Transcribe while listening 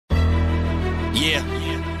Yeah,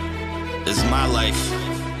 this is my life.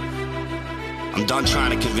 I'm done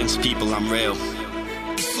trying to convince people I'm real.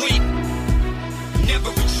 Sleep,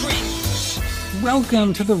 never retreat.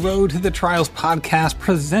 Welcome to the Road to the Trials podcast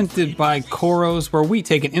presented by Koros, where we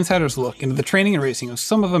take an insider's look into the training and racing of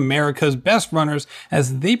some of America's best runners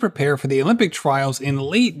as they prepare for the Olympic trials in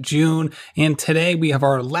late June. And today we have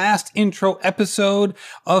our last intro episode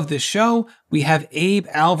of the show. We have Abe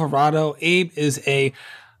Alvarado. Abe is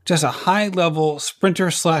just a high-level sprinter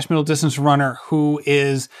slash middle distance runner who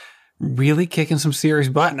is really kicking some serious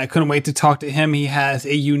butt, and I couldn't wait to talk to him. He has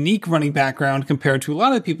a unique running background compared to a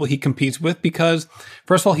lot of the people he competes with because,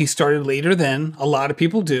 first of all, he started later than a lot of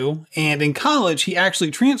people do, and in college, he actually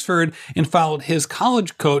transferred and followed his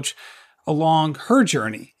college coach along her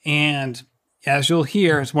journey. And as you'll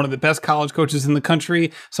hear, is one of the best college coaches in the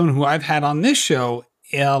country, someone who I've had on this show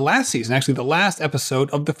last season, actually the last episode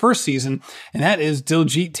of the first season, and that is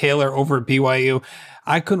Diljit Taylor over at BYU.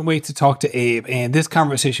 I couldn't wait to talk to Abe, and this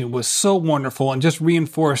conversation was so wonderful and just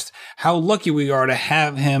reinforced how lucky we are to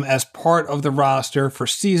have him as part of the roster for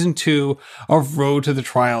season 2 of Road to the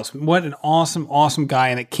Trials. What an awesome, awesome guy,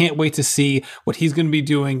 and I can't wait to see what he's going to be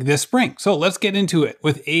doing this spring. So let's get into it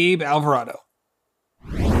with Abe Alvarado.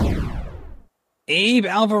 Abe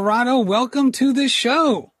Alvarado, welcome to the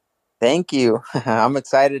show. Thank you. I'm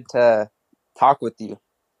excited to talk with you.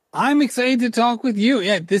 I'm excited to talk with you.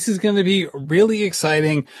 Yeah, this is going to be really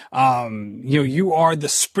exciting. You are the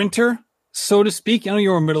sprinter, so to speak. I know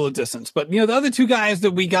you're middle of distance, but the other two guys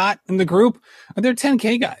that we got in the group they're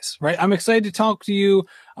 10K guys, right? I'm excited to talk to you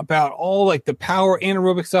about all like the power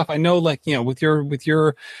anaerobic stuff. I know, with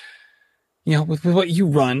what you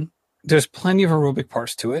run, there's plenty of aerobic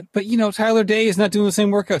parts to it, but Tyler Day is not doing the same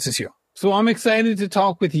workouts as you. So I'm excited to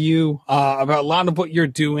talk with you about a lot of what you're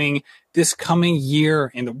doing this coming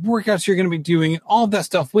year and the workouts you're going to be doing and all that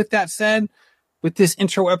stuff. With that said, with this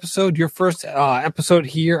intro episode, your first episode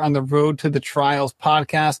here on the Road to the Trials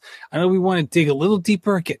podcast, I know we want to dig a little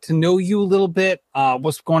deeper, get to know you a little bit,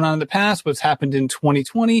 what's going on in the past, what's happened in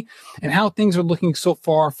 2020, and how things are looking so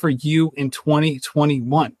far for you in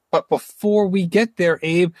 2021. But before we get there,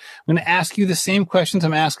 Abe, I'm going to ask you the same questions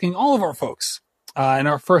I'm asking all of our folks in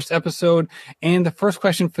our first episode. And the first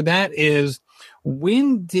question for that is,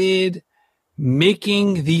 when did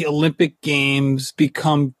making the Olympic Games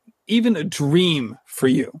become even a dream for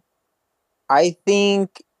you? I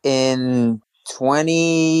think in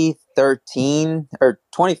 2013 or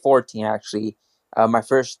 2014, actually, my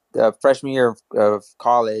first freshman year of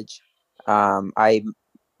college, I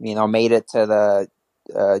made it to the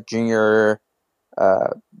junior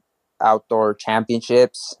outdoor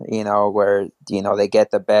championships, where, they get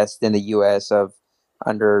the best in the U.S. of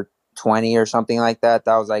under 20 or something like that.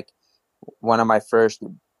 That was like one of my first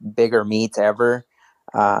bigger meets ever.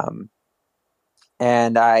 And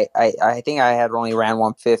I think I had only ran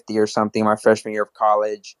 150 or something my freshman year of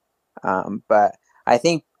college. But I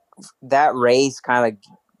think that race kind of,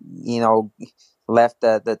 left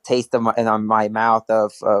the taste in my mouth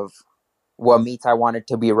of what meets I wanted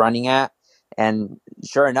to be running at. And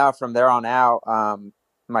sure enough, from there on out,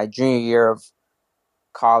 my junior year of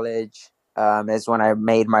college is when I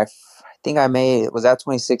made was that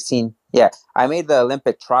 2016? Yeah, I made the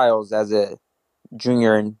Olympic trials as a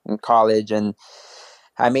junior in college, and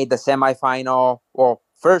I made the semifinal. Well,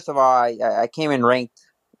 first of all, I came in ranked,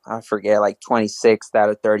 I forget, like 26th out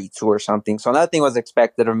of 32 or something. So nothing was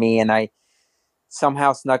expected of me, and I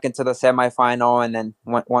somehow snuck into the semifinal. And then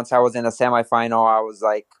once I was in the semifinal, I was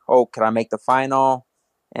like, oh, could I make the final?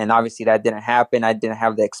 And obviously that didn't happen. I didn't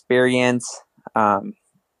have the experience, or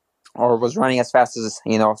was running as fast as,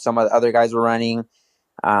 some of the other guys were running.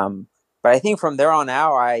 But I think from there on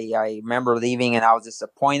out, I remember leaving and I was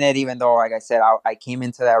disappointed, even though, like I said, I came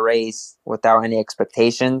into that race without any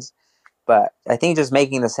expectations. But I think just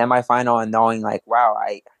making the semifinal and knowing like, wow,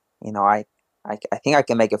 I think I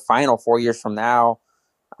can make a final 4 years from now,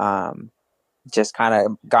 just kind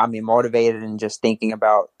of got me motivated and just thinking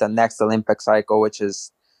about the next Olympic cycle, which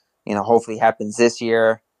is, hopefully happens this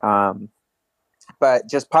year. But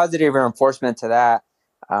just positive reinforcement to that.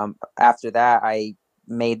 After that, I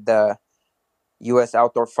made the U.S.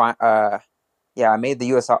 outdoor I made the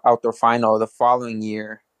U.S. outdoor final the following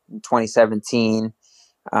year in 2017.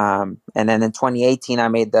 And then in 2018, I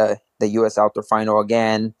made the U.S. outdoor final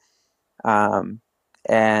again.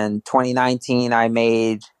 And 2019, I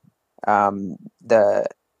made the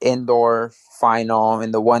indoor final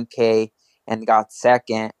in the 1K and got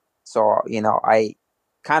second. So, I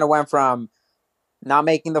kind of went from not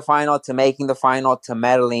making the final to making the final to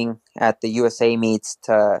medaling at the USA meets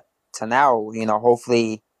to now,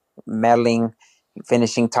 hopefully medaling,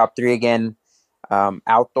 finishing top 3 again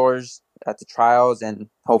outdoors at the trials and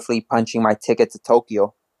hopefully punching my ticket to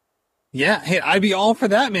Tokyo. Yeah, hey, I'd be all for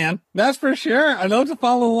that, man. That's for sure. I'd love to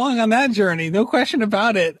follow along on that journey. No question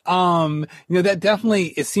about it. That definitely,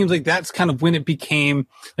 it seems like that's kind of when it became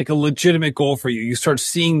like a legitimate goal for you. You start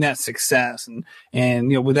seeing that success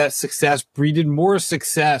and with that success breeded more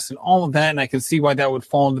success and all of that. And I can see why that would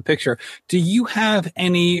fall in the picture. Do you have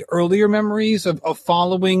any earlier memories of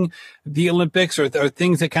following the Olympics or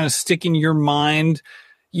things that kind of stick in your mind,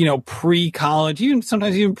 pre-college, even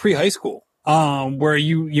sometimes even pre-high school? Where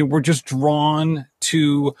you were just drawn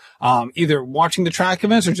to either watching the track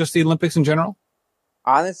events or just the Olympics in general?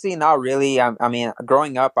 Honestly, not really. I mean,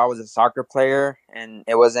 growing up, I was a soccer player, and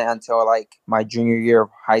it wasn't until like my junior year of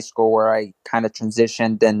high school where I kind of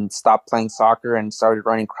transitioned and stopped playing soccer and started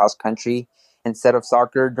running cross country instead of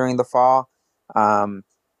soccer during the fall. Um,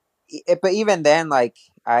 but even then, like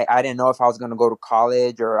I didn't know if I was going to go to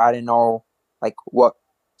college, or I didn't know like what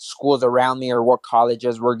schools around me or what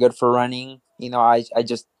colleges were good for running. I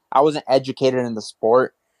wasn't educated in the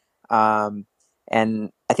sport. Um, and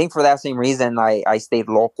I think for that same reason, I stayed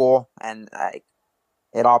local, and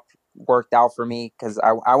it all worked out for me because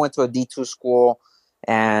I went to a D2 school,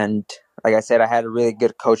 and like I said, I had a really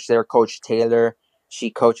good coach there, Coach Taylor. She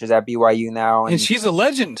coaches at BYU now, And and she's a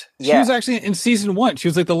legend. She yeah, was actually in season one. She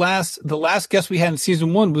was like the last guest we had in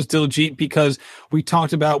season one was Diljit, because we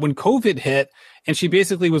talked about when COVID hit and she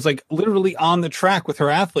basically was like literally on the track with her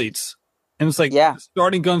athletes. And it's like yeah,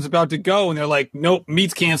 starting gun's about to go and they're like, nope,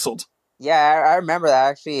 meet's canceled. yeah. I remember that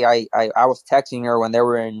actually. I was texting her when they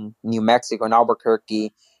were in New Mexico in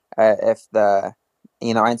Albuquerque, if the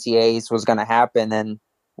NCAAs was going to happen, and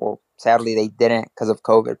well, sadly they didn't because of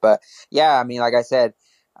COVID. But yeah, I mean, like I said,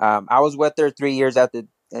 I was with her 3 years at the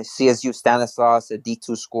CSU Stanislaus, a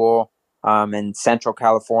D2 school in Central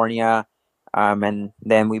California, and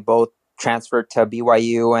then we both transferred to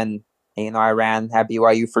BYU, and I ran at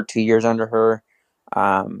BYU for 2 years under her.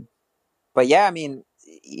 Um, but yeah, I mean,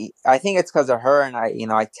 I think it's because of her, and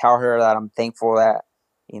I tell her that I'm thankful that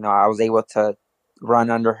I was able to run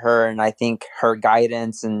under her, and I think her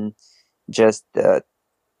guidance and just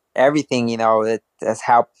everything, it has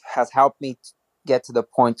helped me get to the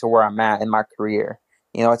point to where I'm at in my career.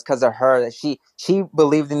 It's because of her that she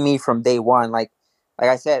believed in me from day one. Like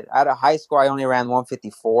I said, out of high school, I only ran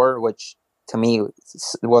 154, which to me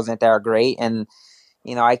wasn't that great, and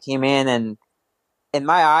I came in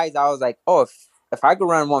my eyes, I was like, oh, if I could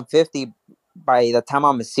run 150 by the time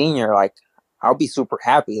I'm a senior, like I'll be super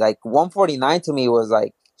happy. Like 149 to me was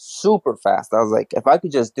like super fast. I was like, if I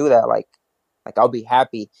could just do that, like I'll be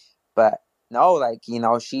happy. But no, like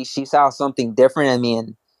she saw something different in me,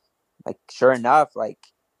 and like sure enough, like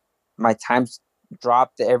my times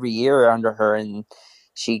dropped every year under her, and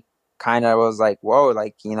she kind of was like, whoa,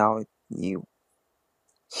 like you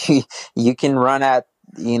you can run at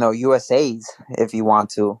USA's if you want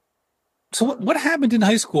to. So what happened in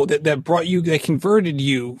high school that converted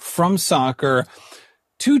you from soccer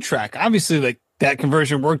to track? Obviously, like that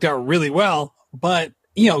conversion worked out really well, but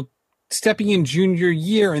stepping in junior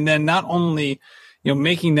year and then not only,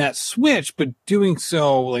 making that switch, but doing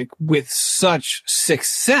so like with such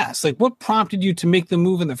success, like what prompted you to make the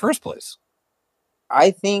move in the first place?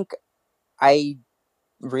 I think I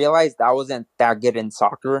realized I wasn't that good in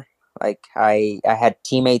soccer. Like I had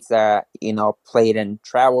teammates that played in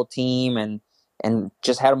travel team and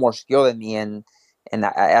just had more skill than me, and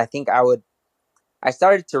I think I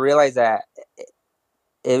started to realize that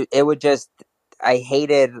it would just I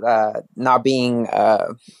hated not being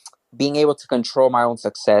able to control my own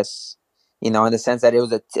success. In the sense that it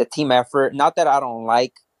was a team effort. Not that I don't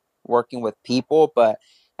like working with people, but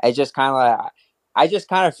I just kind of I just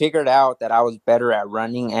kind of figured out that I was better at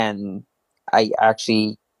running, and I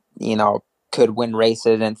actually could win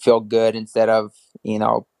races and feel good instead of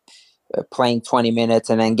playing 20 minutes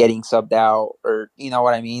and then getting subbed out, or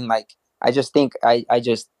what I mean. Like I just think I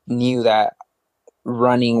just knew that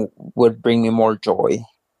running would bring me more joy.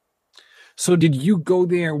 So did you go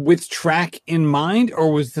there with track in mind,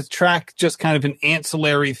 or was the track just kind of an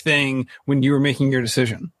ancillary thing when you were making your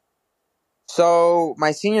decision? So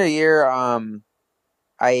my senior year,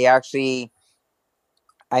 I actually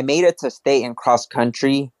I made it to state in cross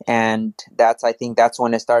country, and I think that's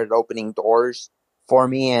when it started opening doors for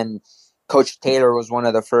me. And Coach Taylor was one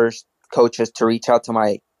of the first coaches to reach out to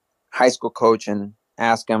my high school coach and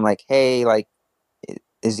ask him like, "Hey, like,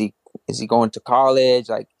 is he going to college?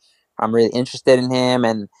 Like, I'm really interested in him."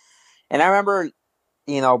 And I remember,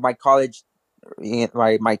 my college,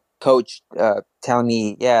 my coach telling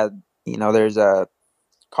me, "Yeah, there's a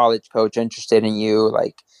college coach interested in you.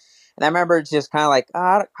 Like, And I remember just kind of like,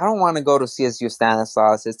 I don't want to go to CSU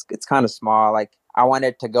Stanislaus. It's kind of small. Like I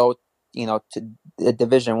wanted to go, to a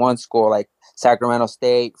Division I school like Sacramento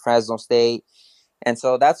State, Fresno State. And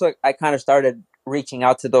so that's what I kind of started reaching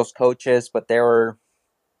out to those coaches, but they were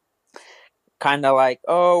kind of like,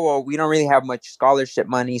 oh, well, we don't really have much scholarship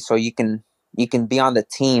money, so you can be on the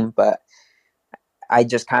team. But I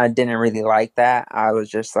just kind of didn't really like that. I was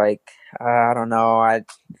just like, I don't know.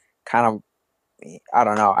 Kind of, I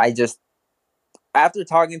don't know. I just, after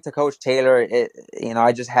talking to Coach Taylor,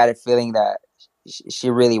 I just had a feeling that she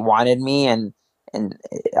really wanted me, and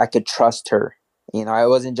I could trust her. I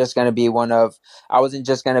wasn't just gonna be I wasn't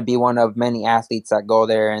just gonna be one of many athletes that go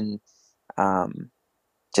there and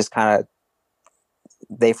just kind of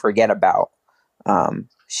they forget about.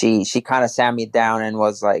 She kind of sat me down and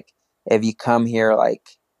was like, if you come here, like,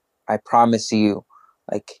 I promise you,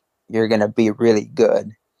 like, you're gonna be really good.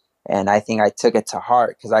 And I think I took it to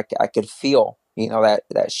heart because I could feel,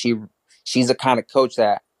 that she's the kind of coach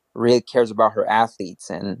that really cares about her athletes.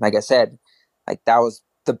 And like I said, like that was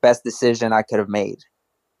the best decision I could have made.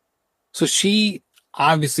 So she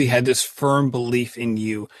obviously had this firm belief in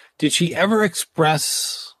you. Did she ever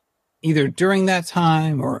express, either during that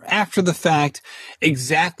time or after the fact,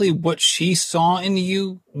 exactly what she saw in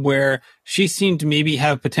you, where she seemed to maybe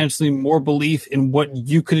have potentially more belief in what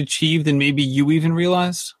you could achieve than maybe you even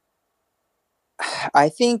realized? I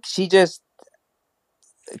think she just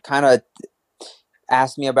kind of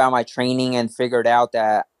asked me about my training and figured out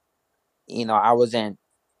that, I wasn't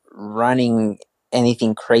running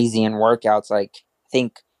anything crazy in workouts. Like, I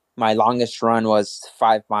think my longest run was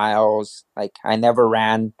 5 miles. Like, I never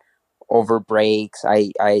ran over breaks.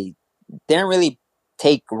 I didn't really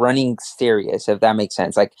take running serious, if that makes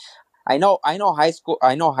sense. Like, I know high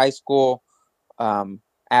school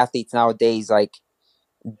athletes nowadays, like,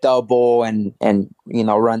 double and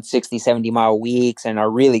run 60, 70 mile weeks and are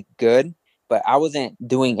really good, but I wasn't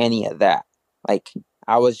doing any of that. Like,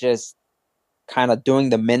 I was just kind of doing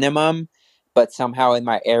the minimum, but somehow in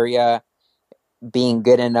my area being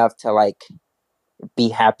good enough to like be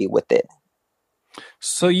happy with it.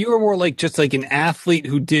 So you were more like just like an athlete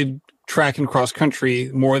who did track and cross country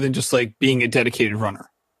more than just like being a dedicated runner.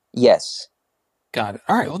 Yes. Got it.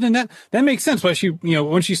 All right. Well, then that makes sense. Why she,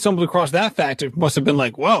 when she stumbled across that fact, it must have been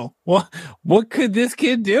like, whoa, what could this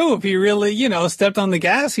kid do if he really, stepped on the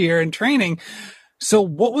gas here in training? So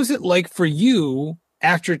what was it like for you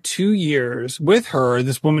after 2 years with her,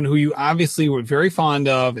 this woman who you obviously were very fond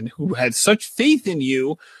of and who had such faith in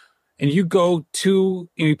you, and you go to,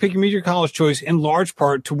 you pick your major college choice in large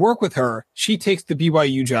part to work with her. She takes the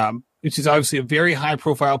BYU job, which is obviously a very high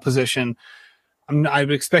profile position. I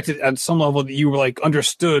would expect it at some level that you were like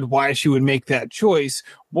understood why she would make that choice.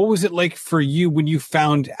 What was it like for you when you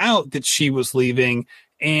found out that she was leaving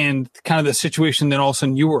and kind of the situation that all of a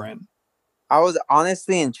sudden you were in? I was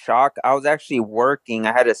honestly in shock. I was actually working.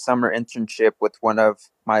 I had a summer internship with one of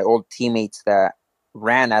my old teammates that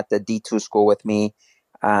ran at the D2 school with me.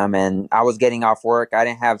 And I was getting off work. I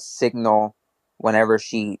didn't have signal whenever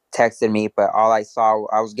she texted me, but all I saw,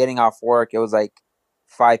 I was getting off work. It was like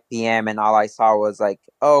 5 p.m. and all I saw was like,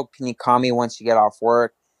 oh, can you call me once you get off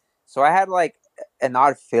work? So I had like an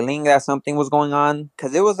odd feeling that something was going on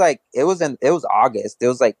because it was like, it was August. It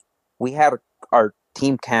was like we had our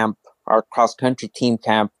team camp, our cross country team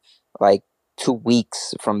camp, like 2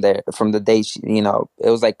 weeks from the day it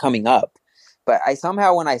was like coming up. But I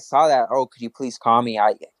somehow, when I saw that, oh, could you please call me?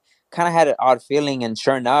 I kind of had an odd feeling, and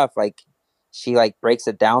sure enough, like she like breaks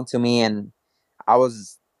it down to me, and I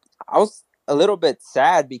was I was a little bit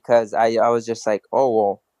sad because I was just like, oh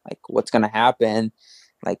well, like what's gonna happen?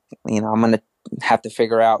 Like, I'm gonna have to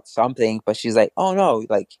figure out something. But she's like, oh no,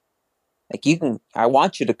 like you can, I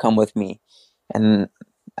want you to come with me. And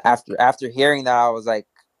after hearing that, I was like,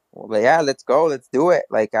 well, yeah, let's go, let's do it.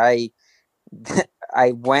 Like I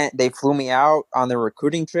went, they flew me out on the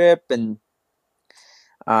recruiting trip, and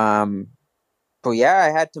um but yeah,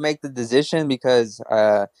 I had to make the decision because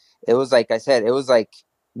it was like I said, it was like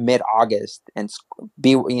mid-August, and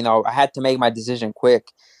I had to make my decision quick.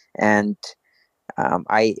 And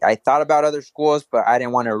I thought about other schools, but I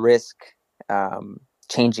didn't want to risk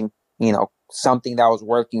changing, something that was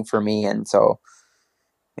working for me. And so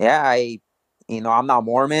yeah, I'm not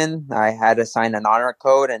Mormon. I had to sign an honor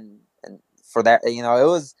code, and for that, it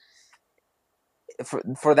was,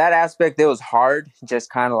 for that aspect, it was hard, just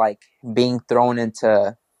kind of like being thrown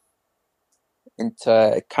into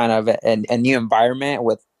kind of a new environment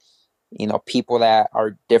with people that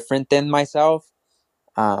are different than myself.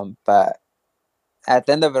 But at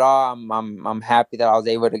the end of it all, I'm happy that I was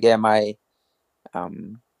able to get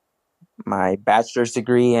um my bachelor's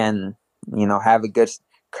degree and, have a good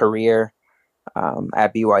career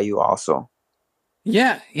at BYU also.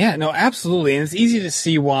 Yeah, no, absolutely. And it's easy to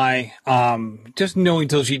see why, just knowing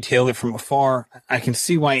Diljeet Taylor from afar, I can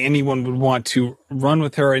see why anyone would want to run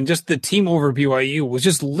with her. And just the team over at BYU was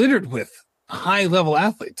just littered with high level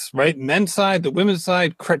athletes, right? Men's side, the women's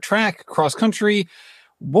side, track, cross country.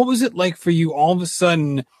 What was it like for you all of a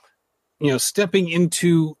sudden, stepping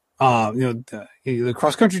into the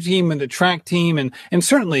cross country team and the track team, and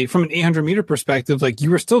certainly from an 800-meter perspective, like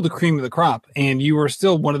you were still the cream of the crop and you were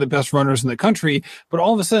still one of the best runners in the country. But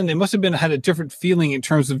all of a sudden, it must have had a different feeling in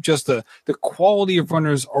terms of just the quality of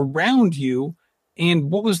runners around you.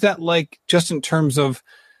 And what was that like, just in terms of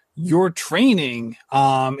your training,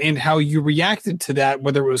 and how you reacted to that,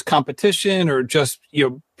 whether it was competition or just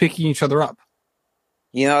picking each other up?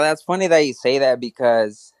 That's funny that you say that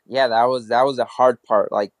because that was a hard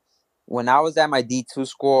part. Like when I was at my D2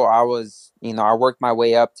 school, I worked my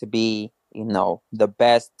way up to be, the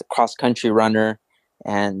best cross country runner,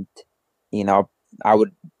 and, I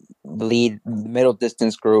would lead the middle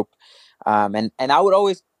distance group. And I would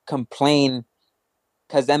always complain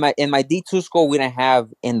because in my D2 school, we didn't have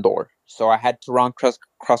indoor. So I had to run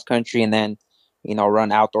cross country and then,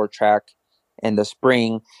 run outdoor track in the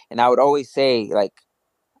spring. And I would always say, like,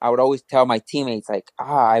 I would always tell my teammates, like,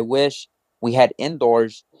 I wish we had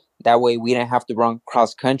indoors. That way we didn't have to run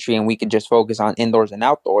cross country and we could just focus on indoors and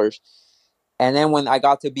outdoors. And then when I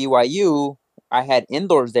got to BYU, I had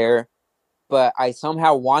indoors there, but I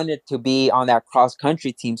somehow wanted to be on that cross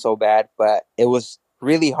country team so bad. But it was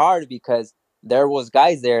really hard because there was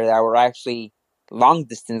guys there that were actually long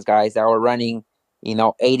distance guys that were running,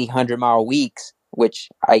 80, 100-mile weeks, which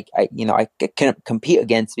I couldn't compete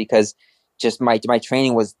against because just my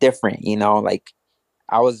training was different, like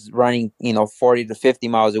I was running, 40 to 50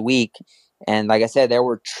 miles a week. And like I said, there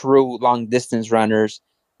were true long distance runners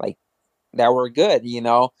like that were good,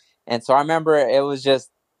 And so I remember it was just,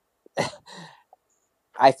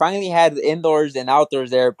 I finally had indoors and outdoors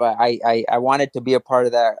there, but I wanted to be a part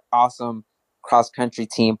of that awesome cross country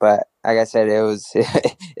team. But like I said, it was,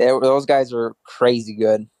 those guys were crazy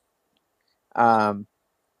good. The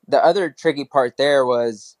other tricky part there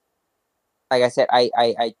was, like I said,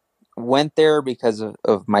 I went there because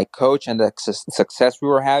of my coach and the success we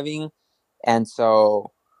were having. And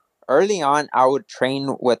so early on, I would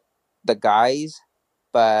train with the guys,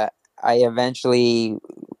 but I eventually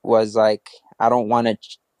was like, I don't want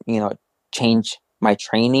to, change my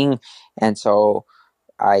training. And so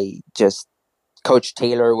Coach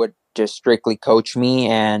Taylor would just strictly coach me.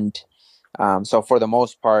 And so for the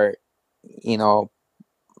most part, the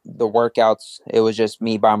workouts, it was just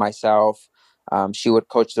me by myself. She would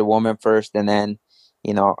coach the woman first, and then,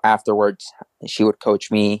 afterwards she would coach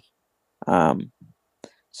me.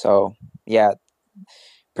 So yeah,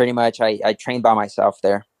 pretty much I trained by myself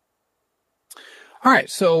there. All right.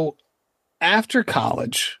 So after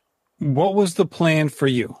college, what was the plan for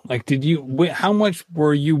you? Like, how much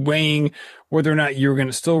were you weighing whether or not you were going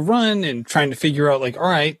to still run and trying to figure out, like, all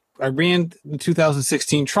right, I ran the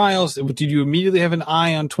 2016 trials. Did you immediately have an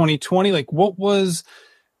eye on 2020? Like, what was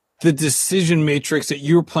the decision matrix that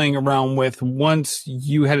you were playing around with once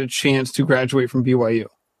you had a chance to graduate from BYU?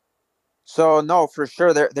 So no, for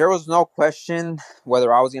sure. There was no question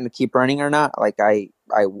whether I was going to keep running or not. Like I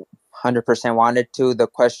 100% wanted to. The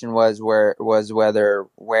question was where I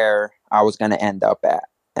was going to end up at.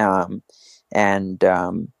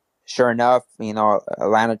 Sure enough,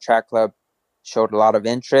 Atlanta Track Club showed a lot of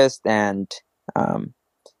interest, and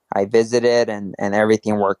I visited, and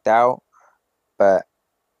everything worked out. But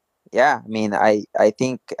yeah, I mean, I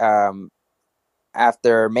think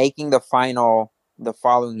after making the final the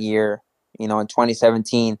following year, in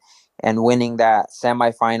 2017, and winning that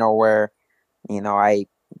semifinal where,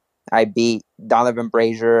 I beat Donovan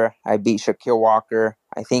Brazier, I beat Shaquille Walker.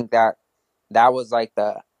 I think that was like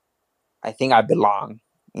I think I belong.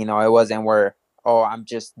 It wasn't where, I'm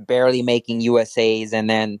just barely making USAs and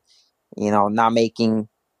then, not making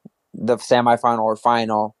the semifinal or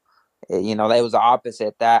final. That was the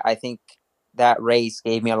opposite. That I think that race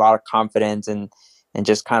gave me a lot of confidence and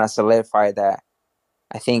just kind of solidified that.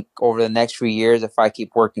 I think over the next few years, if I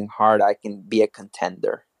keep working hard, I can be a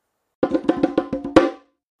contender.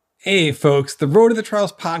 Hey folks, the Road to the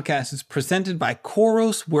Trials podcast is presented by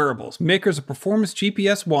Koros Wearables, makers of performance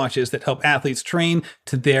GPS watches that help athletes train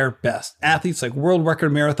to their best. Athletes like world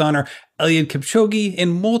record marathoner Eliud Kipchoge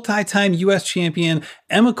and multi-time U.S. champion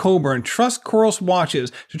Emma Coburn trust Koros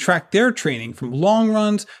watches to track their training from long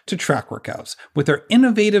runs to track workouts. With their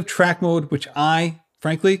innovative track mode, which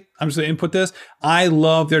frankly, I'm just going to input this. I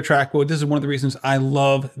love their track mode. This is one of the reasons I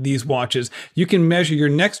love these watches. You can measure your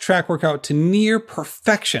next track workout to near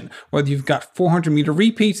perfection, whether you've got 400-meter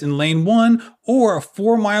repeats in lane 1 or a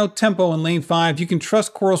 4-mile tempo in lane 5. You can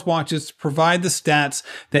trust Coros watches to provide the stats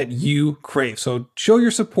that you crave. So show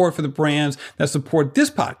your support for the brands that support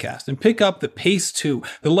this podcast and pick up the Pace 2,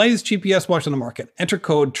 the latest GPS watch on the market. Enter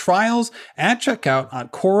code TRIALS at checkout on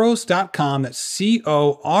Coros.com. That's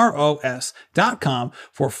COROS.com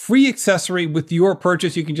for free accessory with your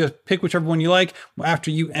purchase. You can just pick whichever one you like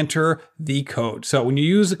after you enter the code. So when you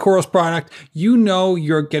use the Coros product, you know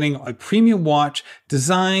you're getting a premium watch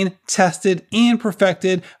designed, tested, and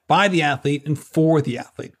perfected by the athlete and for the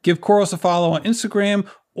athlete. Give Coros a follow on Instagram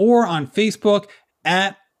or on Facebook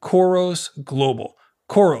at Coros Global.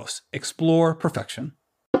 Coros, explore perfection.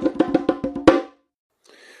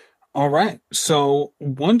 All right. So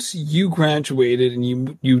once you graduated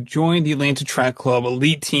and you joined the Atlanta Track Club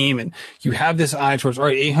elite team and you have this eye towards, all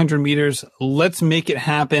right, 800 meters, let's make it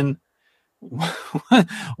happen.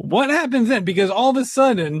 What happens then? Because all of a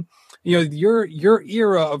sudden, your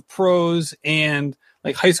era of pros and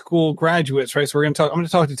like high school graduates, right? So I'm going to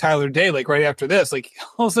talk to Tyler Day, like right after this, like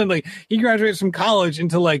all of a sudden, like he graduates from college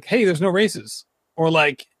into like, hey, there's no races or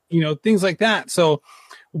like, things like that. So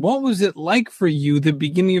what was it like for you, the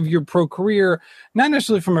beginning of your pro career, not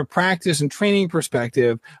necessarily from a practice and training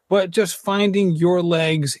perspective, but just finding your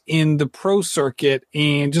legs in the pro circuit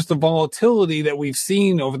and just the volatility that we've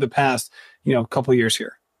seen over the past, couple of years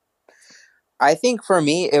here? I think for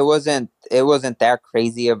me, it wasn't that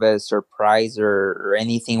crazy of a surprise or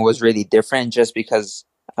anything was really different just because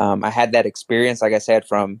I had that experience, like I said,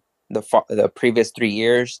 from the previous 3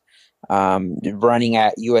 years, running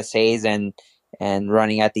at USAs and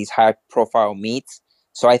running at these high profile meets.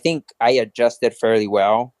 So I think I adjusted fairly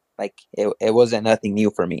well. Like it wasn't nothing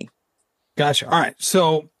new for me. Gotcha. All right.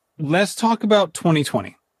 So let's talk about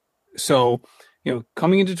 2020. So,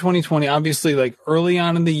 coming into 2020, obviously like early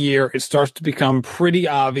on in the year, it starts to become pretty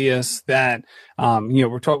obvious that,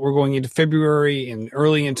 we're going into February and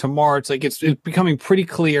early into March. Like it's becoming pretty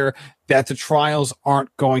clear that the trials aren't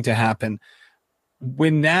going to happen.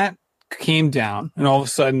 When that came down and all of a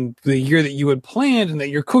sudden the year that you had planned and that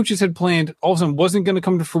your coaches had planned all of a sudden wasn't going to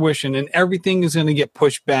come to fruition and everything is going to get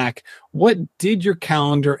pushed back, what did your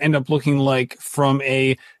calendar end up looking like from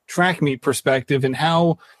a track meet perspective, and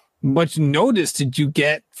how much notice did you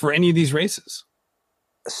get for any of these races?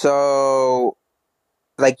 So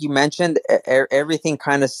like you mentioned, everything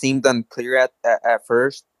kind of seemed unclear at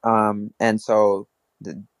first, and so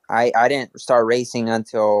I didn't start racing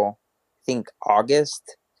until I think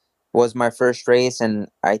August was my first race, and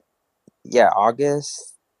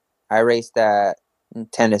August I raced in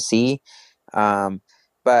Tennessee,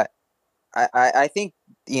 but I think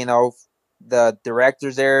the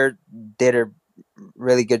directors there did a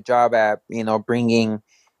really good job at bringing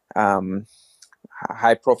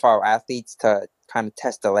high profile athletes to kind of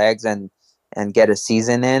test the legs and get a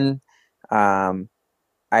season in. I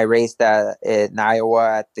raced in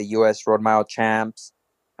Iowa at the U.S. Road Mile Champs.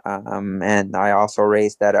 And I also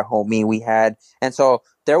raced at a home meet we had. And so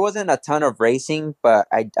there wasn't a ton of racing, but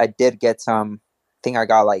I did get some. I think I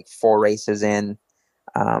got like 4 races in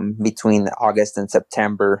between August and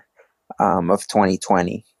September of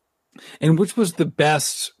 2020. And which was the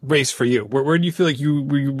best race for you? Where do you feel like you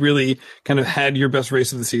really kind of had your best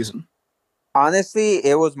race of the season? Honestly,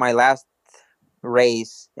 it was my last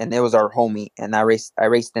race, and it was our home meet, and I raced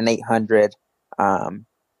an 800. And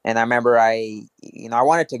I remember I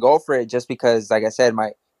wanted to go for it just because, like I said,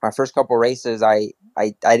 my first couple races, I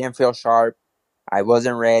didn't feel sharp. I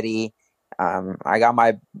wasn't ready. I got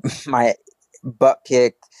my butt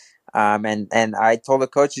kicked. And I told the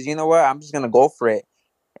coaches, you know what, I'm just going to go for it.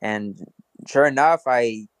 And sure enough,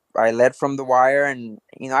 I led from the wire, and,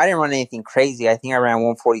 I didn't run anything crazy. I think I ran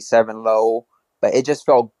 147 low, but it just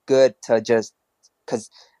felt good to just, cause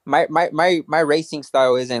my racing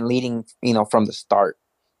style isn't leading, from the start.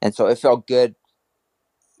 And so it felt good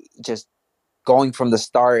just going from the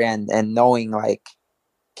start and knowing like,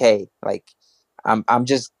 okay, like I'm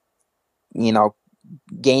just,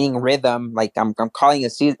 gaining rhythm. Like I'm calling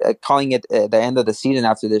it the end of the season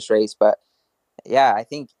after this race. But yeah, I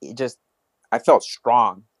think I felt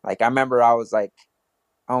strong. Like I remember I was like,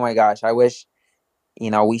 oh my gosh, I wish,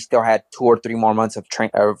 we still had 2 or 3 more months of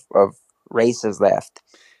races left.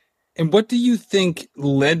 And what do you think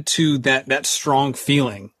led to that strong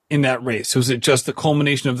feeling in that race? Was it just the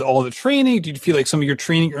culmination of all the training? Did you feel like some of your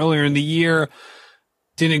training earlier in the year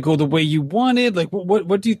didn't go the way you wanted? Like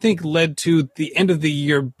what do you think led to the end of the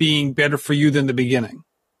year being better for you than the beginning?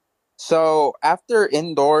 So after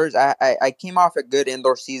indoors, I came off a good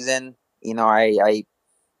indoor season. I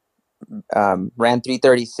ran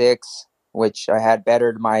 3:36, which I had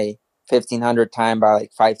bettered my 1500 time by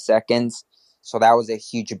like 5 seconds. So that was a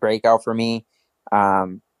huge breakout for me.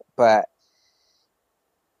 But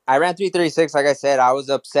I ran 3:36. Like I said, I was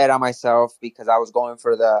upset on myself because I was going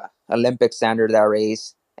for the Olympic standard that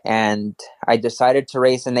race. And I decided to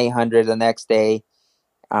race an 800 the next day.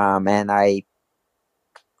 And I,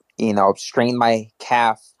 strained my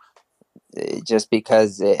calf just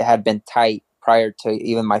because it had been tight prior to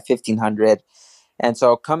even my 1500. And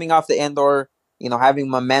so coming off the indoor, having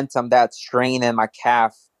momentum, that strain in my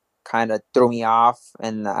calf kind of threw me off,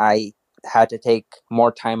 and I had to take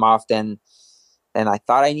more time off than I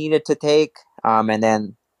thought I needed to take. And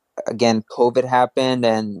then again, COVID happened,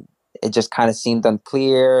 and it just kind of seemed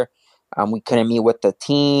unclear. We couldn't meet with the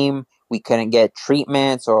team. We couldn't get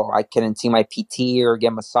treatment, so I couldn't see my PT or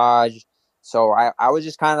get massage. So I was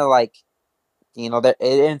just kind of like, that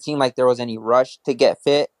it didn't seem like there was any rush to get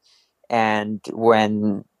fit. And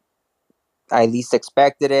when I least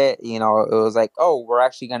expected it, it was like, oh, we're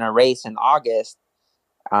actually gonna race in August.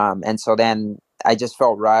 And so then I just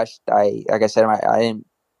felt rushed. Like I said, I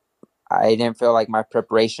didn't feel like my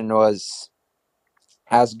preparation was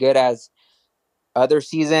as good as other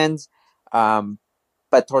seasons. Um,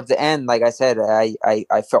 but towards the end, like I said,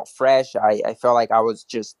 I felt fresh. I felt like I was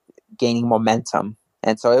just gaining momentum,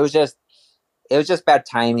 and so it was just bad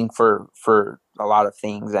timing for a lot of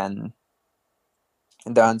things, and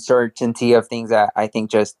the uncertainty of things that I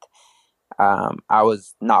think just I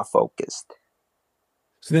was not focused.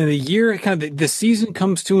 So then the year, kind of the season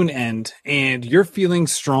comes to an end, and you're feeling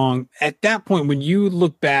strong. At that point, when you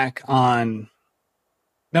look back on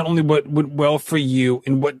not only what went well for you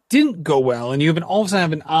and what didn't go well, and you have all of a sudden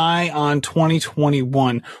have an eye on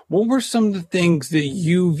 2021. What were some of the things that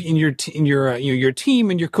you've in your team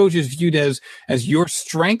and your coaches viewed as your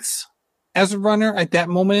strengths as a runner at that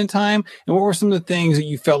moment in time, and what were some of the things that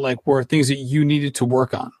you felt like were things that you needed to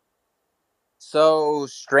work on? So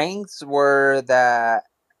strengths were that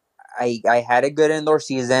I had a good indoor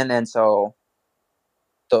season, and so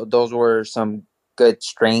those were some good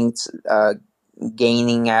strengths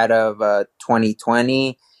gaining out of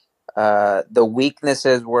 2020. The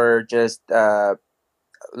weaknesses were just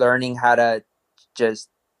learning how to just,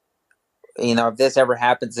 if this ever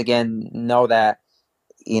happens again, know that,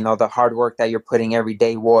 the hard work that you're putting every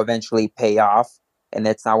day will eventually pay off. And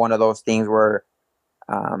it's not one of those things where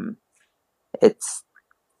um, it's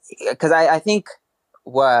because I think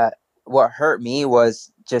what what hurt me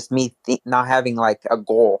was just me not having like a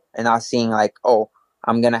goal and not seeing like, oh,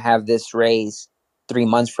 I'm gonna have this race 3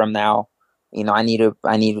 months from now. I need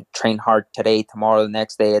to train hard today, tomorrow, the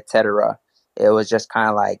next day, etc. It was just kind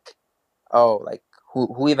of like, oh, like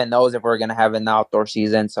who even knows if we're gonna have an outdoor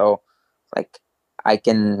season? So like I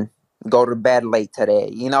can go to bed late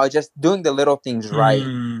today. Just doing the little things right,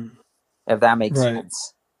 Mm, if that makes right.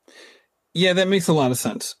 sense. Yeah, that makes a lot of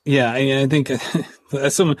sense. Yeah, I think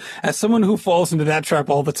as someone who falls into that trap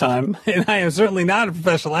all the time, and I am certainly not a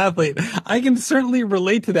professional athlete, I can certainly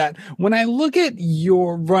relate to that. When I look at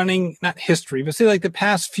your running, not history, but say like the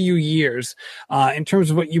past few years, in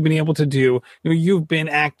terms of what you've been able to do, you've been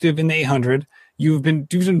active in the 800, you've been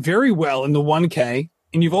doing very well in the 1K,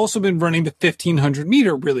 and you've also been running the 1500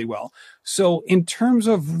 meter really well. So in terms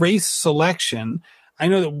of race selection, I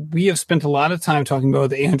know that we have spent a lot of time talking about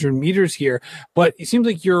the 800 meters here, but it seems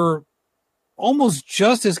like you're almost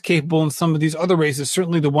just as capable in some of these other races.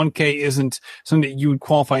 Certainly the 1K isn't something that you would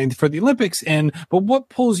qualify for the Olympics in, but what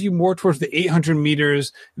pulls you more towards the 800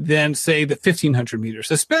 meters than say the 1500 meters,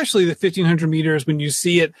 especially the 1500 meters when you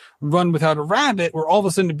see it run without a rabbit, where all of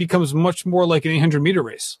a sudden it becomes much more like an 800-meter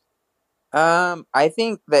race? I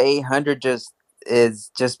think the 800 just is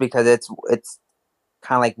just because it's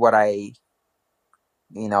kind of like what I,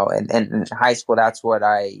 in high school, that's what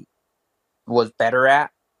I was better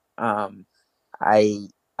at. Um, I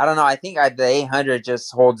I don't know. I think the 800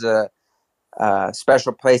 just holds a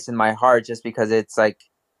special place in my heart just because it's like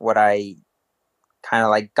what I kind of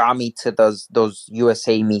like got me to those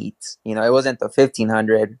USA meets. It wasn't the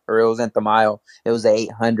 1500 or it wasn't the mile. It was the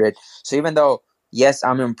 800. So even though yes,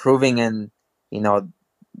 I'm improving in you know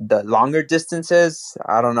the longer distances,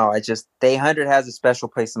 I don't know. I just the 800 has a special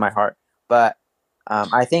place in my heart. But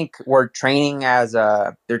I think we're training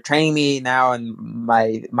they're training me now, and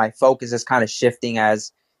my focus is kind of shifting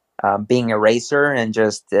as being a racer and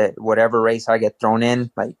just whatever race I get thrown in,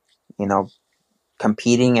 like you know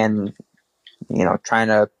competing and trying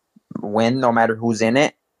to win no matter who's in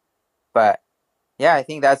it. But yeah, I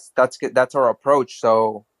think that's good. That's our approach.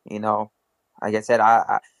 So, like I said,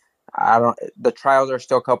 I don't. The trials are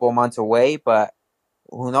still a couple of months away, but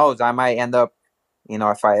who knows? I might end up,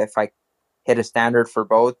 if I hit a standard for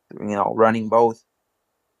both, running both.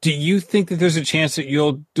 Do you think that there's a chance that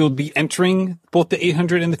you'll be entering both the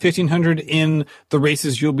 800 and the 1500 in the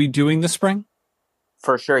races you'll be doing this spring?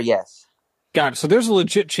 For sure, yes. Got it. So there's a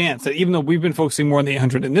legit chance that even though we've been focusing more on the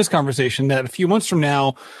 800 in this conversation, that a few months from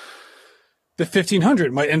now, the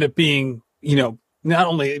 1500 might end up being, not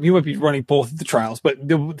only you might be running both of the trials, but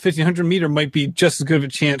the 1500 meter might be just as good of a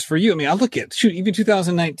chance for you. I mean, I look at even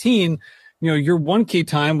 2019, your 1K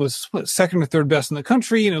time was second or third best in the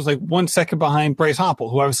country, and it was like 1 second behind Bryce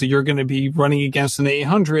Hoppel, who obviously you're going to be running against in the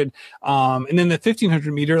 800. And then the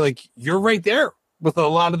 1500 meter, like you're right there with a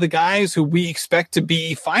lot of the guys who we expect to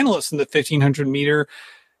be finalists in the 1500 meter,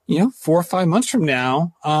 4 or 5 months from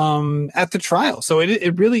now, at the trial. So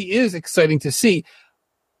it really is exciting to see.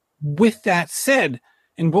 With that said,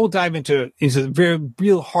 and we'll dive into very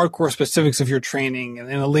real hardcore specifics of your training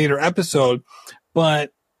in a later episode,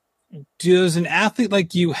 but does an athlete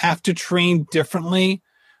like you have to train differently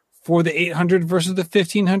for the 800 versus the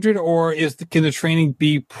 1500, or can the training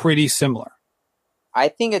be pretty similar? I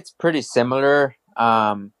think it's pretty similar.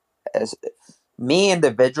 As me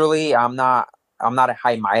individually, I'm not a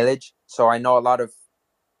high mileage, so I know a lot of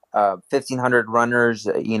 1500 runners,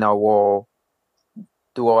 will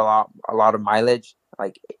do a lot of mileage,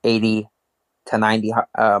 like 80 to 90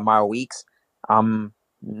 mile weeks. I'm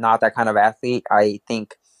not that kind of athlete. I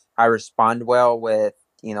think I respond well with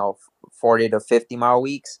 40 to 50 mile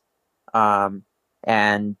weeks.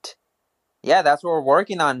 And yeah, that's what we're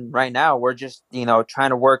working on right now. We're just trying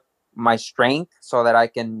to work my strength so that I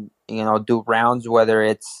can do rounds, whether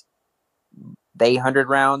it's the 800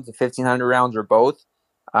 rounds, the 1500 rounds, or both.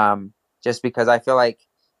 Just because I feel like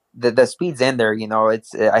the speed's in there.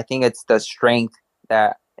 I think it's the strength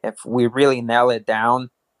that if we really nail it down,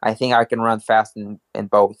 I think I can run fast in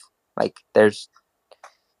both. Like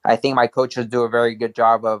I think my coaches do a very good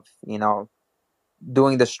job of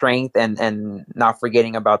doing the strength and not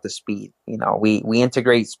forgetting about the speed. We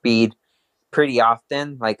integrate speed pretty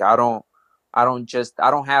often. Like I don't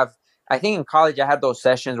have. I think in college I had those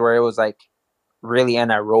sessions where it was like really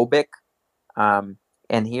anaerobic. And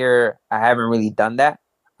here I haven't really done that,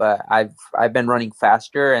 but I've been running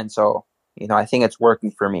faster, and so I think it's working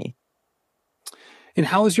for me. And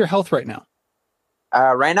how is your health right now?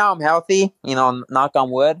 Right now I'm healthy. Knock on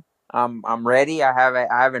wood. I'm ready. I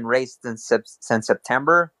haven't raced since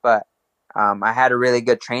September, but I had a really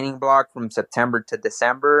good training block from September to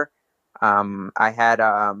December. I had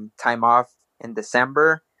time off in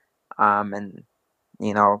December, and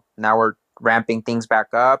now we're ramping things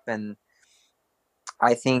back up, and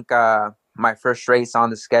I think my first race on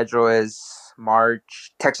the schedule is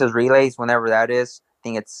March, Texas Relays, whenever that is. I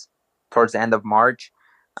think it's towards the end of March.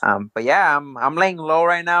 But yeah, I'm laying low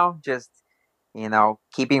right now, just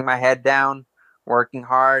keeping my head down, working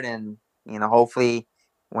hard, and hopefully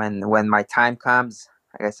when my time comes,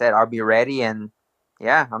 like I said, I'll be ready. And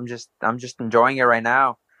yeah, I'm just enjoying it right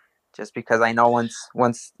now, just because I know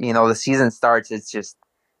once the season starts, it's just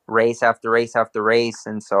race after race after race,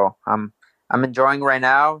 and so I'm enjoying right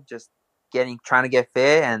now, just trying to get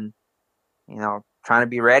fit and trying to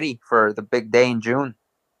be ready for the big day in June.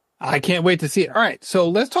 I can't wait to see it. All right. So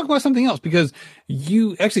let's talk about something else, because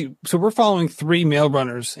so we're following 3 male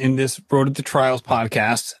runners in this Road to the Trials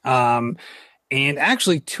podcast. And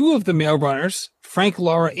actually 2 of the male runners, Frank,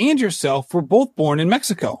 Laura, and yourself, were both born in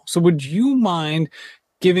Mexico. So would you mind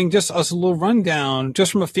giving just us a little rundown,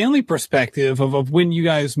 just from a family perspective, of when you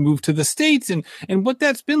guys moved to the States and what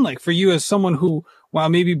that's been like for you as someone who, while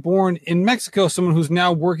maybe born in Mexico, someone who's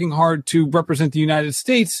now working hard to represent the United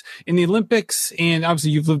States in the Olympics. And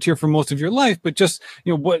obviously you've lived here for most of your life, but just,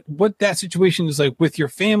 what that situation is like with your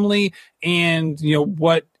family, and,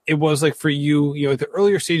 what it was like for you, at the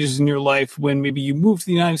earlier stages in your life when maybe you moved to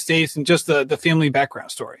the United States, and just the family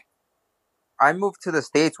background story. I moved to the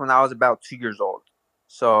States when I was about 2 years old.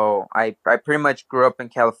 So I pretty much grew up in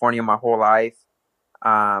California my whole life.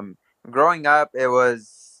 Growing up, it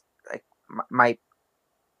was like my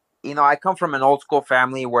I come from an old school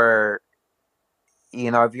family where,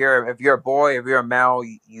 if you're a boy, if you're a male,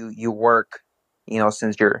 you work,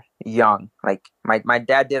 since you're young. Like my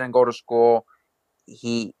dad didn't go to school.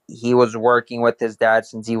 He was working with his dad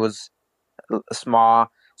since he was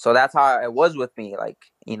small. So that's how it was with me. Like,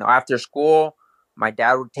 after school, my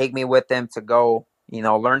dad would take me with him to go,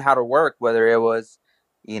 learn how to work, whether it was,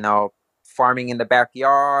 farming in the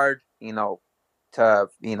backyard, to,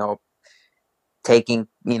 taking,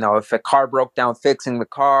 if a car broke down, fixing the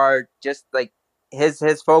car. Just like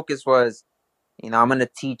his focus was, I'm going to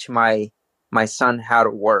teach my my son how to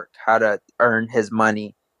work, how to earn his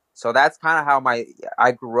money. So that's kind of how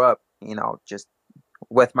I grew up, just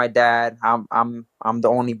with my dad. I'm the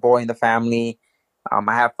only boy in the family. I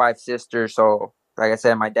have five sisters, so like I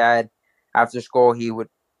said, my dad after school he would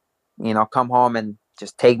come home and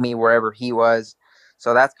just take me wherever he was.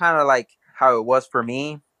 So that's kind of like how it was for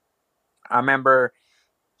me. I remember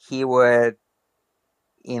he would,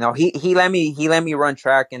 he let me run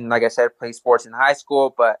track and like I said, play sports in high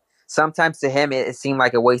school. But sometimes to him, it seemed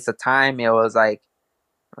like a waste of time. It was like,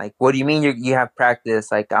 what do you mean you have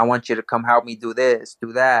practice? Like, I want you to come help me do this,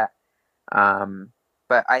 do that. Um,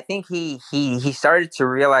 but I think he started to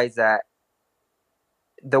realize that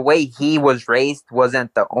the way he was raised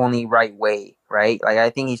wasn't the only right way, right? Like I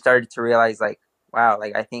think he started to realize like, wow,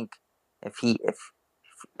 like I think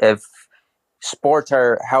if sports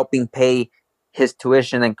are helping pay his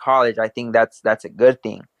tuition in college, I think that's a good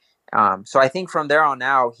thing. So I think from there on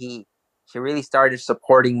out, he really started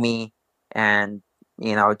supporting me, and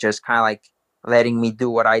just kind of like letting me do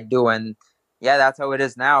what I do, and yeah, that's how it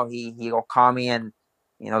is now. He'll call me, and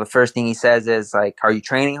the first thing he says is like, "Are you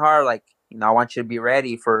training hard? Like, I want you to be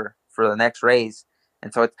ready for the next race."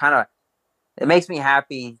 And so it makes me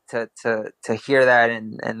happy to hear that,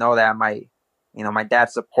 and know that my dad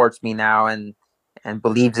supports me now, and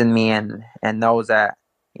believes in me, and knows that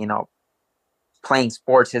you know playing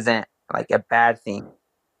sports isn't like a bad thing.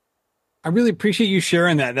 I really appreciate you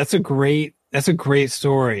sharing that. That's a great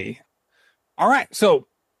story. All right. So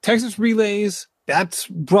Texas Relays, that's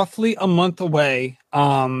roughly a month away.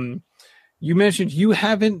 You mentioned you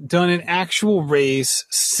haven't done an actual race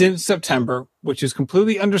since September, which is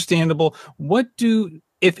completely understandable.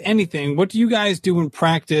 If anything, what do you guys do in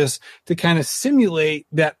practice to kind of simulate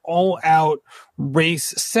that all out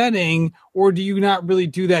race setting? Or do you not really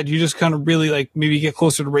do that? Do you just kind of really like maybe get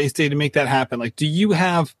closer to race day to make that happen? Like, do you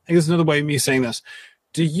have, I guess another way of me saying this,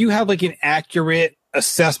 do you have like an accurate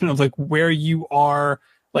assessment of like where you are,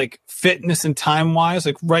 like fitness and time wise,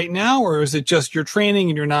 like right now, or is it just your training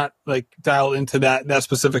and you're not like dialed into that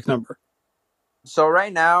specific number? So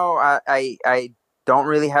right now, I don't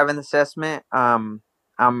really have an assessment. I'm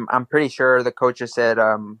pretty sure the coaches said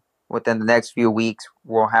within the next few weeks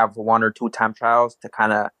we'll have one or two time trials to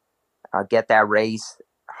kind of get that race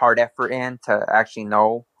hard effort in to actually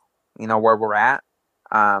know where we're at.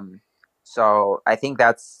 Um, so I think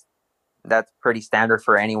that's pretty standard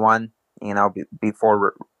for anyone.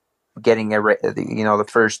 Before getting the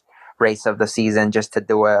first race of the season, just to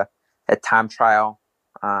do a time trial.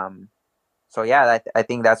 So yeah, I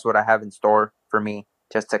think that's what I have in store for me,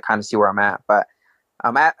 just to kind of see where I'm at. But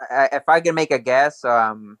if I can make a guess,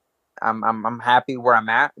 I'm happy where I'm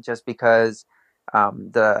at, just because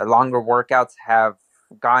the longer workouts have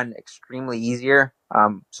gotten extremely easier.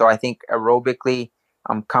 So I think aerobically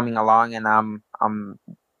I'm coming along, and I'm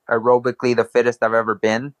aerobically the fittest I've ever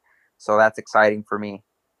been. So that's exciting for me.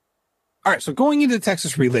 All right. So going into the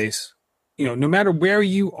Texas Relays, no matter where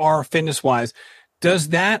you are fitness wise, does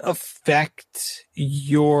that affect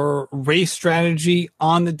your race strategy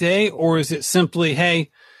on the day? Or is it simply, hey,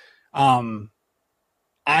 I'm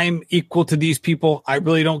equal to these people. I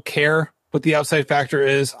really don't care what the outside factor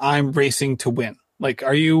is. I'm racing to win. Like,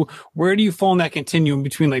 where do you fall in that continuum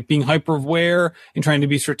between like being hyper aware and trying to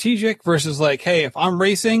be strategic versus like, hey, if I'm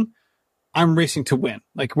racing to win.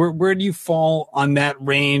 Like, where do you fall on that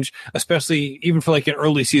range, especially even for like an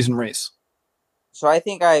early season race? So I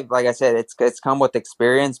think like I said, it's come with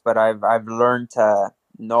experience, but I've learned to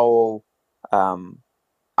know, um,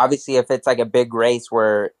 obviously if it's like a big race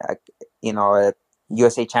where,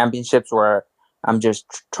 USA championships where I'm just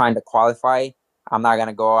trying to qualify, I'm not going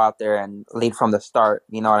to go out there and lead from the start.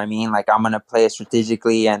 You know what I mean? Like, I'm going to play it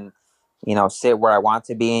strategically, and, sit where I want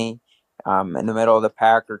to be, in the middle of the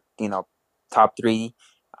pack, or, top three,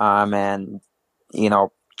 and,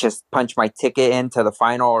 just punch my ticket into the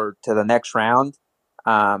final or to the next round.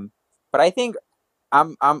 But I think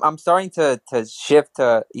I'm starting to shift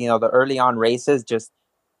to, the early on races. Just,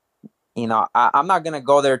 I'm not gonna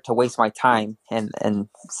go there to waste my time and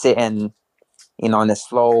sit in a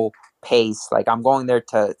slow pace. Like, I'm going there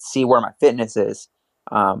to see where my fitness is.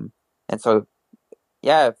 And so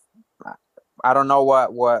yeah, I don't know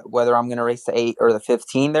whether I'm gonna race the 8 or the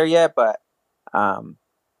 15 there yet, but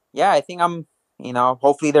yeah, I think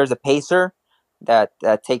hopefully there's a pacer that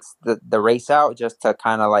takes the race out, just to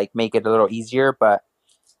kind of like make it a little easier. But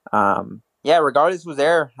yeah, regardless who's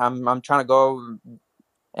there, I'm trying to go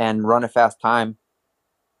and run a fast time.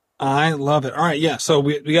 I love it. All right. Yeah. So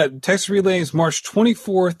we got Texas Relays March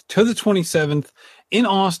 24th to the 27th in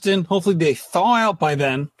Austin. Hopefully they thaw out by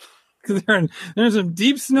then. because there's some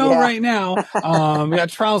deep snow right now. We got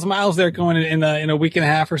Trials Miles there going in a week and a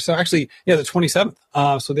half or so. Actually, the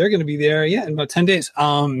 27th. So they're going to be there, in about 10 days.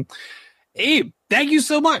 Abe, thank you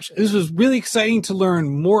so much. This was really exciting to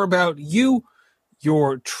learn more about you,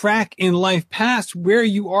 your track in life past, where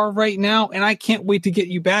you are right now. And I can't wait to get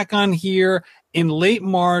you back on here in late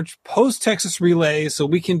March, post Texas Relay, so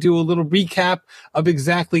we can do a little recap of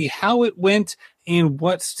exactly how it went and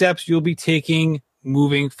what steps you'll be taking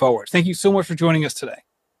moving forward. Thank you so much for joining us today.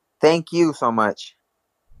 Thank you so much.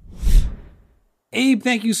 Abe,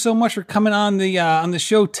 thank you so much for coming on the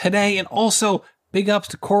show today, and also big ups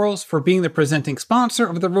to Koros for being the presenting sponsor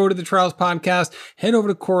of the Road to the Trials podcast. Head over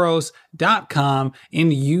to Koros.com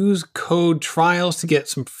and use code TRIALS to get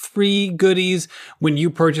some free goodies when you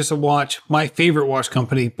purchase a watch. My favorite watch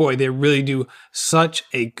company. Boy, they really do such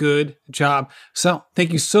a good job. So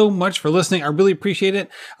thank you so much for listening. I really appreciate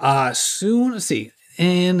it. Soon, let's see,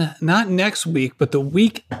 not next week, but the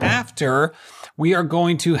week after, we are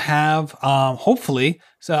going to have, hopefully,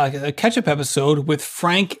 a catch-up episode with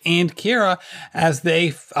Frank and Kira as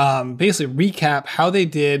they basically recap how they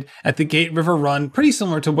did at the Gate River Run, pretty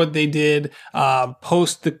similar to what they did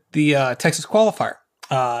post the Texas qualifier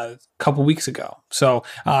a couple weeks ago. So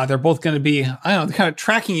they're both going to be, they're kind of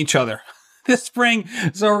tracking each other this spring.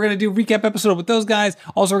 So we're going to do a recap episode with those guys.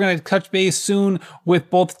 Also, we're going to touch base soon with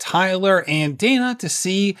both Tyler and Dana to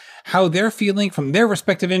see how they're feeling from their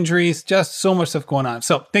respective injuries. Just so much stuff going on.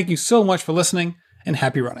 So thank you so much for listening, and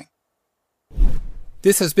happy running.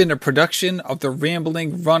 This has been a production of the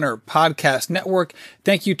Rambling Runner Podcast Network.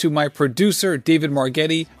 Thank you to my producer, David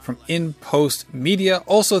Margetti from In Post Media.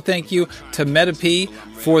 Also, thank you to Meta P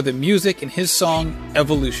for the music and his song,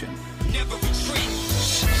 Evolution. Never retreat.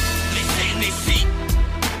 They say in their feet.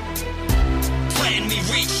 Plan me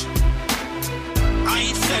reach. I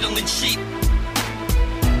ain't settling cheap.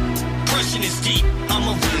 Crushing is deep. I'm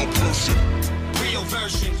a real person. Real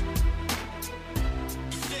version.